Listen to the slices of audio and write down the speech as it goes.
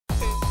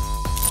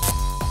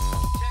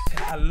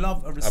I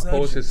love a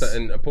resurgence.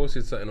 I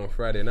posted something on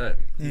Friday night.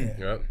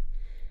 Yeah.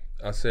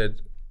 I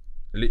said,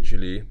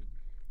 literally,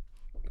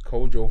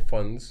 Kojo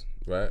Funds,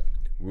 right,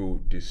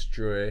 will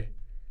destroy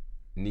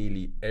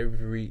nearly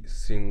every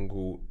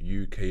single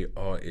UK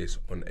artist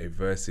on a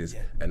versus,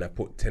 and I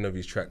put 10 of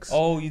his tracks.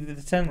 Oh, you did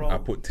the 10? I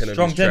put 10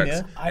 Strong of his 10,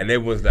 tracks, yeah? and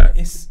everyone's like,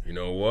 you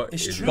know what?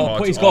 It's true.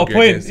 He's got a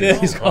point. Yeah,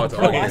 he's got a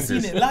point. I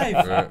seen it live.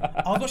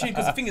 I was watching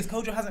because the thing is,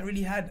 Kojo hasn't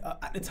really had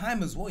at the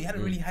time as well. He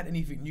hadn't really had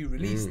anything new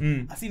released.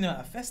 I seen it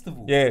at a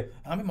festival. Yeah,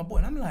 I'm in my boy,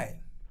 and I'm like,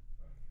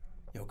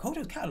 yo,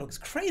 Kojo's catalog is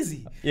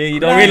crazy. Yeah, you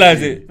don't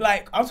realize it.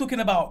 Like I'm talking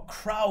about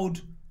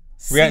crowd.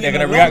 They're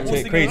gonna react to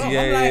it crazy.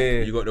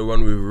 Yeah. You got the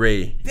one with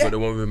Ray. You got the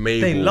one with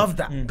Mabel. They love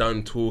that.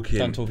 Done Talking.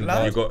 Done Talking.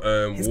 You got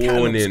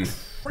Warning.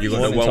 You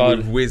got the Warning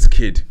one with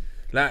WizKid.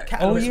 Like,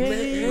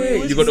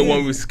 You got the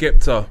one with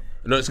Skepta.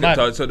 Not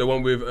Skepta. So the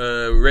one with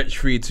Wretch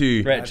 3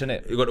 too. Wretch,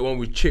 innit? You got the one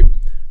with Chip.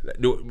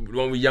 The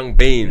one with Young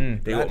Bane.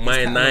 They got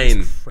Mine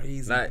 9.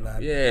 Crazy, like,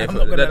 blood. yeah, I'm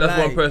not gonna that's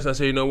lie. one person I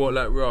say, you know what,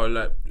 like, bro,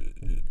 like,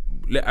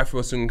 let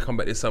Afro Swing come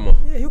back this summer.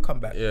 Yeah, he'll come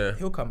back. Yeah.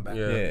 He'll come back.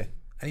 Yeah.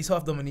 And he's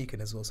half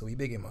Dominican as well, so we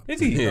big him up. Is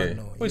he? Yeah.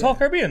 Oh, he's half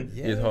Caribbean?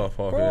 Yeah. He's half,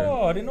 Bro, yeah.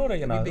 I didn't know that,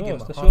 you know. big him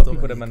up. That's Half your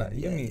people, them,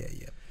 Dominican. and that.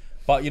 Yeah.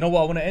 But you know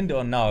what I want to end it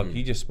on now?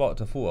 You just sparked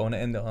a thought. I want to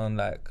end it on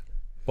like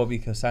Bobby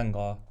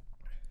Kasanga,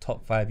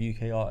 top 5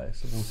 UK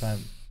artists of all time.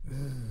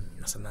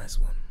 That's a nice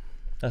one.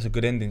 That's a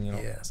good ending, you know.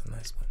 Yeah, that's a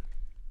nice one.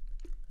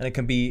 And it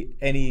can be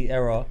any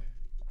era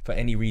for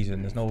any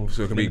reason. There's no.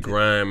 So it can be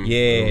grime.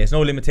 Yeah, there's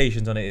no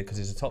limitations on it because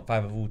it's a top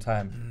 5 of all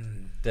time.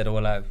 Dead or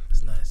alive.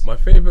 That's nice. My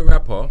favorite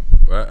rapper,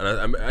 right?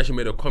 And I actually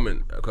made a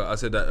comment. I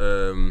said that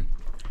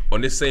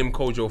on this same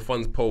Kojo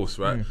Funds post,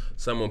 right?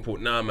 Someone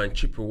put, "Nah, man,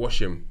 Chip will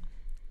wash him,"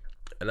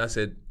 and I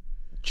said,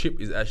 Chip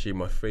is actually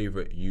my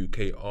favorite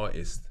UK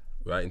artist,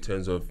 right? In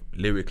terms of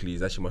lyrically,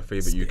 he's actually my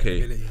favorite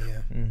UK.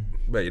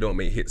 But you don't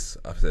make hits.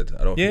 I've said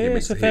I don't. think he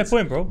makes it's a fair hits,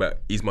 point, bro.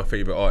 But he's my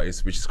favorite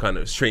artist, which is kind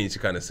of strange to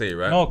kind of say,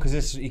 right? No,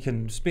 because he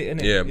can spit in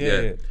it.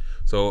 Yeah.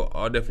 So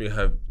I'll definitely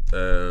have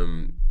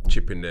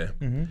Chip in there.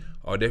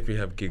 I'll definitely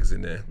have Gigs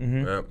in there.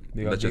 Right?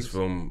 Not just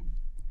from.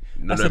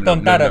 That's a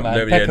Don Dada,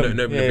 man.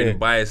 Never been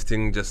biased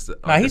thing. Just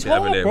nah, he's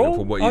hard, bro.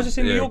 I was just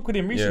in New York with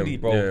him recently,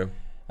 bro.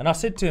 And I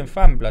said to him,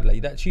 fam, blood,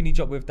 like that tune he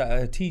dropped with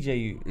that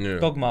TJ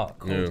Dogma.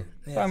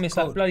 Fam, it's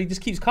like, blood, he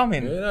just keeps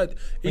coming.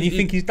 When you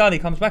think he's done, he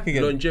comes back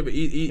again.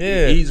 Longevity.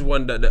 He's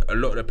one that a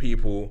lot of the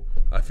people,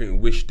 I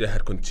think, wish they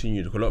had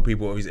continued. A lot of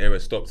people of his era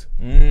stopped.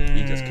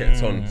 He just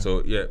kept on.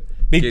 So yeah,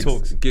 Big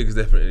talks. Gigs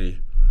definitely.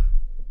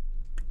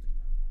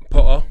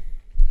 Potter.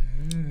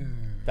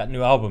 That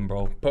new album,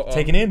 bro. Potter.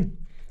 Taken in.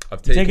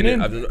 I've taken it.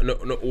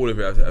 Not all of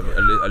it.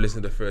 I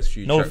listened to the first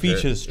few. No tracks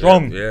features. there.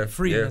 Strong. Yeah.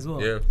 Free as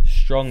well. Yeah.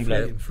 Strong,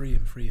 blood. Free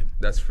him.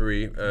 That's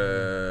free.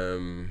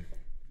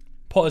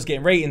 Potter's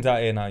getting ratings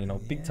out here now, you know,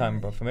 big time,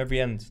 bro, from every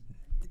end.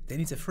 They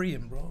need to free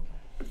him, bro.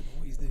 I don't know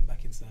what he's doing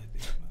back inside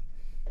there,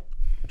 man.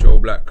 Joe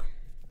Black.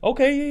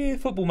 Okay, yeah,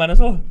 football man as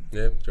well.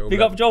 Yeah, Joe Big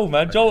Black. up Joe,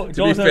 man. Joe.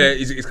 To be fair,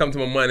 he's come to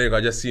my mind.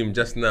 I just see him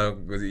just now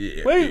because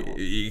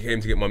he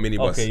came to get my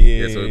minibus. Okay,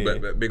 yeah. So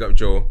but big up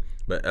Joe.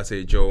 But I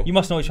say Joe. You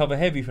must know each other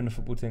heavy from the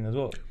football thing as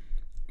well.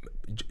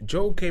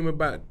 Joe came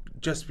about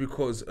just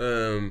because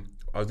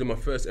I was doing my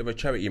first ever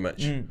charity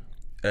match.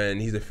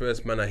 And he's the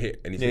first man I hit,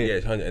 and he said, "Yeah,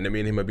 it's 100." And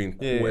me and him have been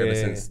cool ever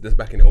since. That's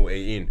back in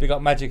 2018. Big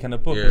up Magic and the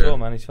book as well,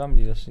 man. His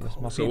family, that's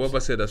my So what have I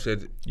said? I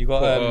said you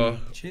got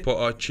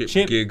Potter,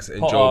 Chip, Gigs,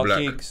 and Potter, Joe Black.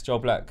 Gigs, Joe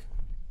Black.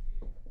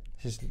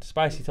 It's just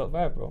spicy top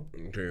 5, bro.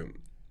 Okay,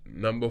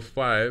 number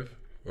 5,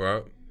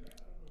 right?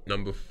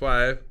 Number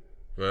 5,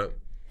 right?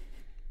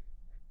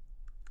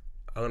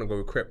 I'm gonna go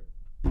with Crep.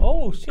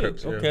 Oh shit!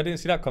 Crips, okay, I didn't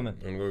see that comment.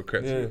 I'm going with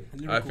Crips. Yeah.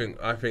 I think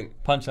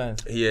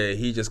punchlines. Yeah,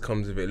 he just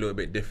comes with it a little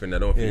bit different. I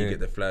don't think he get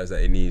the flowers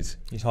that he needs.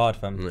 He's hard,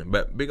 fam.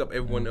 But big up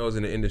everyone else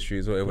in the industry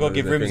as well. Gotta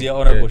give Rimsy an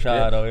honourable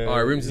shout out. Oh,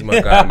 Rims is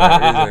my guy, man.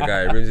 Rims is my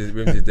guy.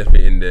 Rims is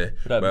definitely in there.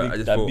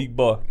 That big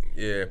boy.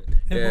 Yeah.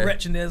 Never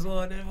Wretch in there as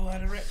well. Never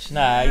had a Wretch.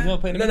 Nah, he's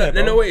not putting him in there,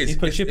 bro. No ways. He's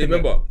put shit in there.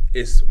 Remember,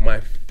 it's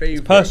my favourite.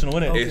 It's personal,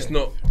 isn't it? It's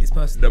not It's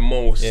personal. the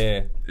most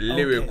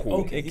lyrical.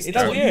 Okay.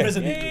 That's what you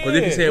resonate with. Because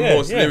if you say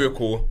most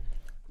lyrical,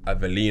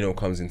 Avellino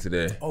comes into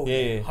there. Oh,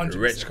 yeah. 100%.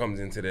 Wretch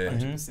comes into there.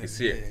 You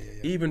see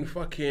it. Even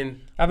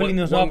fucking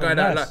Avellino's one guy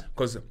that nice. like,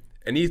 because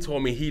and he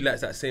told me he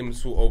likes that same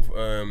sort of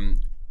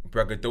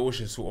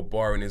braggadocious sort of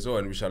barring as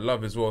well, which I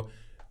love as well.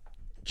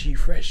 G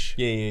Fresh.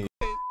 Yeah.